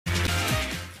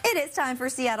It is time for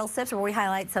Seattle Sips, where we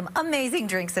highlight some amazing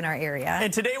drinks in our area.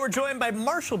 And today we're joined by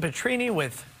Marshall Petrini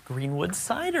with Greenwood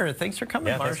Cider. Thanks for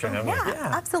coming, Marshall. Thanks for having me.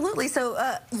 Absolutely.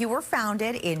 So you were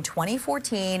founded in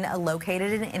 2014,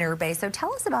 located in Inner Bay. So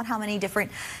tell us about how many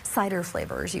different cider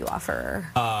flavors you offer.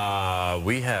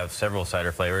 We have several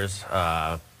cider flavors,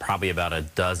 probably about a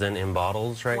dozen in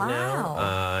bottles right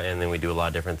now. And then we do a lot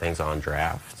of different things on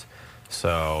draft.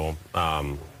 So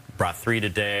brought 3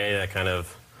 today that kind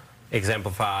of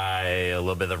exemplify a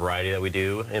little bit of the variety that we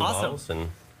do in bottles. And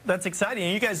that's exciting.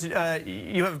 And you guys,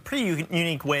 you have a pretty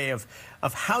unique way of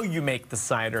how you make the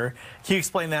cider. Can you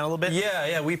explain that a little bit?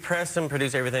 Yeah. We press and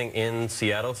produce everything in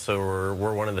Seattle, so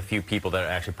we're one of the few people that are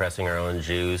actually pressing our own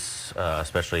juice,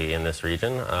 especially in this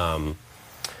region.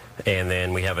 And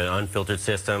then we have an unfiltered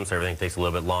system, so everything takes a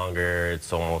little bit longer.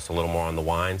 It's almost a little more on the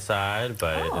wine side,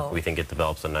 but we think it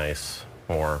develops a nice,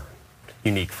 more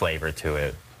unique flavor to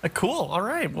it. Cool. All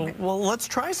right. Well, let's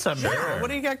try some. Sure.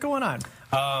 What do you got going on?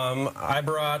 I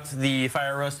brought the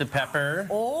fire roasted pepper.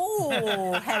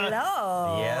 Oh,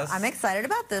 hello. Yes. I'm excited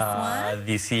about this one.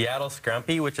 The Seattle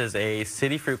Scrumpy, which is a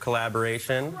City Fruit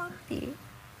collaboration. Scrumpy.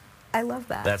 I love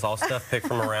that. That's all stuff picked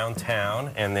from around town.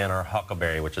 And then our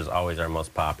Huckleberry, which is always our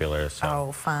most popular. So,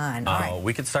 oh, fun. All right.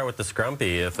 We could start with the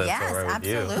Scrumpy if that's all right with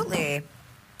you. Yes, absolutely.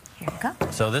 Here we go.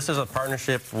 So this is a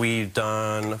partnership we've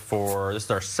done this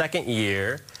is our 2nd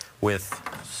year with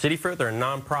City Fruit. They're a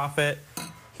nonprofit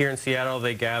here in Seattle.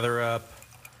 They gather up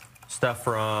stuff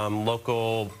from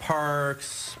local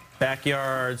parks,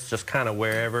 backyards, just kind of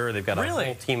wherever. They've got a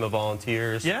whole team of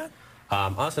volunteers. Yeah.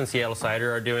 Us and Seattle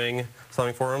Cider are doing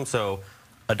something for them. So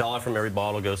 $1 from every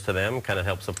bottle goes to them, kind of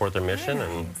help support their mission.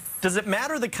 And does it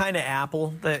matter the kind of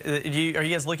apple? Are you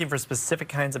guys looking for specific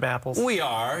kinds of apples? We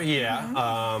are,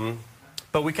 yeah.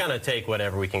 But we kind of take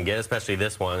whatever we can get, especially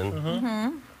this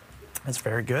one. That's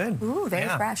very good. Ooh, very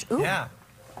fresh. Ooh. Yeah.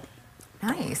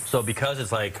 Nice. So because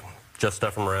it's like just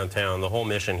stuff from around town, the whole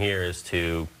mission here is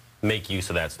to make use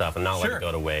of that stuff and not let it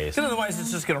go to waste. Because otherwise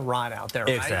it's just going to rot out there,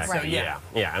 right? Exactly, So,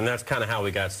 yeah. And that's kind of how we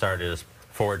got started, is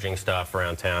foraging stuff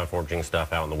around town, foraging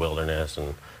stuff out in the wilderness,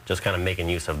 and just kind of making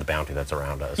use of the bounty that's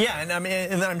around us. Yeah, and I mean,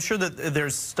 and I'm sure that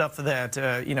there's stuff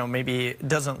that you know, maybe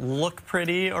doesn't look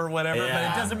pretty or whatever, but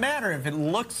it doesn't matter if it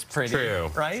looks pretty.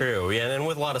 True, right? True. Yeah, and then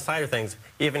with a lot of cider things,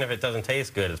 even if it doesn't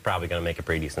taste good, it's probably going to make a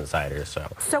pretty decent cider.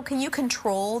 So can you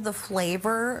control the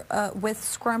flavor with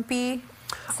Scrumpy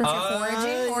since you're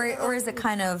foraging, or is it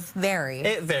kind of vary?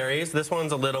 It varies. This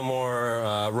one's a little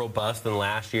more robust than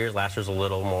last year's. Last year's a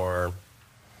little more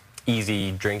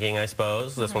easy drinking, I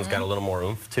suppose. This one's got a little more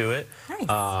oomph to it.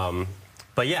 Nice.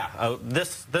 But yeah,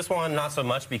 this one not so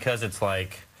much, because it's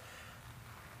like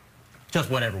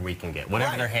just whatever we can get,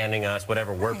 whatever they're handing us,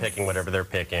 whatever we're picking, whatever they're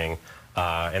picking,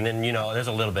 and then there's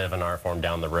a little bit of an art form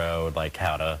down the road, like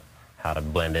how to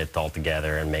blend it all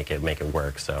together and make it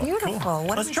work. So beautiful. Cool.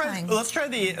 What let's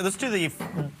do the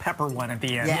pepper one at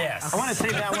the end. Yes. I want to say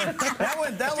that one.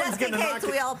 That one's going to knock.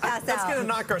 We all pass that's going to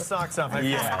knock our socks off.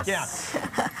 Yes.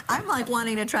 Yeah. I'm like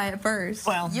wanting to try it first.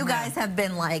 Well, you guys have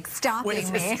been like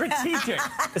stopping me. It's strategic.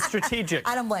 It's strategic.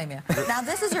 I don't blame you. Now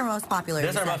this is your most popular.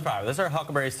 This is our most popular. This is our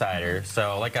Huckleberry cider.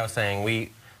 So like I was saying,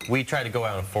 we try to go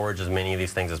out and forage as many of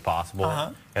these things as possible,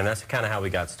 and that's kind of how we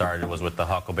got started, was with the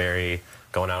Huckleberry,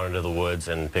 going out into the woods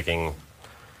and picking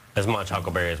as much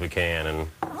Huckleberry as we can,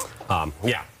 and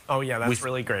yeah. Oh yeah, that's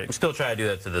really great. We still try to do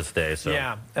that to this day. So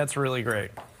yeah, that's really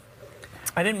great.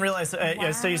 I didn't realize.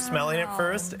 I saw you smelling it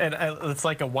first, and it's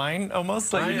like a wine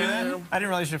almost. Like you do that. I didn't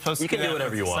realize you're supposed to. You can do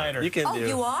whatever you want. Cider. You can do.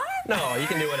 You are? No, you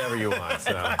can do whatever you want.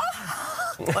 So.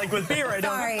 Like with beer, I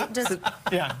don't. Sorry, just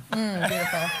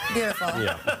beautiful.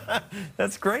 Yeah,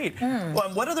 that's great.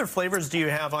 Well, what other flavors do you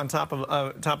have on top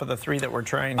of the 3 that we're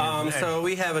trying? So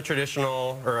we have a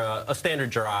traditional, or a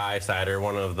standard dry cider,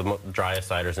 one of the driest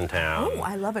ciders in town. Oh,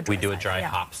 I love a dry We do a cider, dry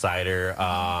hop cider.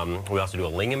 We also do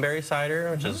a lingonberry cider,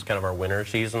 which is kind of our winter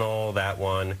seasonal. That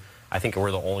one, I think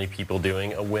we're the only people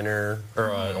doing a winter,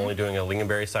 or only doing a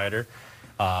lingonberry cider.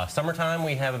 Summertime,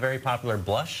 we have a very popular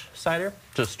blush cider,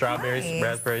 just strawberries,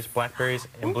 raspberries, blackberries,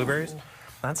 and blueberries.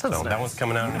 That sounds nice. That one's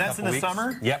coming out in a couple weeks. That's in the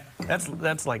summer? Yep.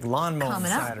 That's like lawn mowing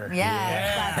cider.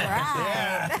 Yes, that's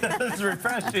right. Yeah, that's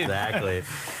refreshing. Exactly.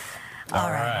 All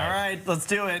right. All right, let's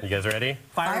do it. You guys ready?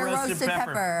 Fire roasted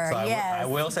pepper. So yes. I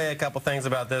will say a couple things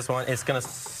about this one. It's going to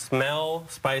smell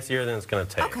spicier than it's going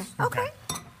to taste. Okay.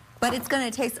 But it's going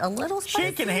to taste a little spicy.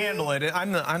 She can handle it.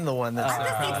 I'm the one that's. I'm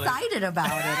just excited about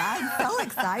it. I'm so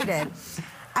excited.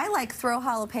 I like throw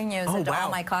jalapenos into all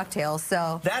my cocktails,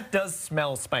 so. That does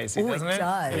smell spicy, doesn't it? It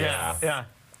does. Yeah.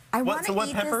 I want to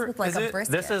eat pepper this with like a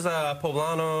brisket. This is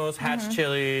poblanos, hatch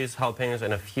chilies, jalapenos,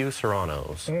 and a few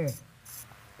serranos.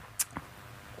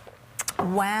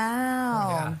 Wow.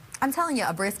 Yeah. I'm telling you,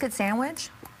 a brisket sandwich.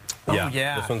 Oh,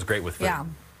 yeah. This one's great with food. Yeah.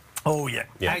 Oh, yeah.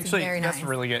 Yeah. Actually, very that's nice.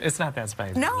 really good. It's not that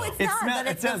spicy. No, it's not, but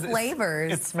it's the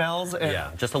flavors. It smells.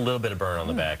 Yeah, just a little bit of burn on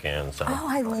the back end. So. Oh,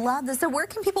 I love this. So where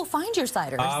can people find your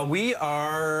ciders? We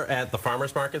are at the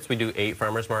farmers markets. We do 8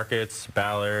 farmers markets: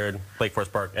 Ballard, Lake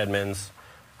Forest Park, Edmonds,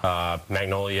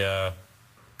 Magnolia,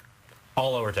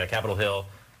 all over to Capitol Hill.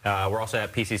 We're also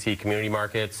at PCC community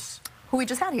markets. Who we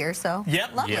just had here, so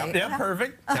Yep. lovely. Yep.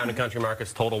 Perfect. Town and country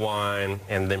markets, Total Wine,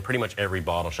 and then pretty much every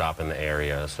bottle shop in the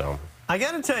area. So I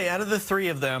got to tell you, out of the 3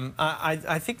 of them,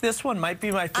 I think this one might be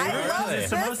my favorite. I love It's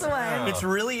this the one. It's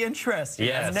really interesting.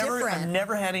 Yeah, I've different.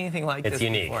 never had anything like this it's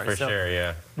unique before. for so sure.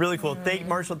 Yeah. Really cool.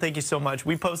 Marshall, thank you so much.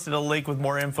 We posted a link with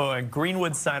more info at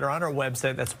Greenwood Cider on our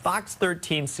website. That's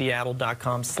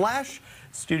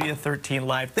fox13seattle.com/Studio13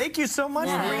 Live. Thank you so much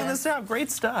for bringing this out. Great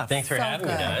stuff. Thanks for So having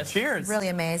me, good. guys. Cheers. Really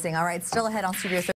amazing. All right, still ahead on Studio 13.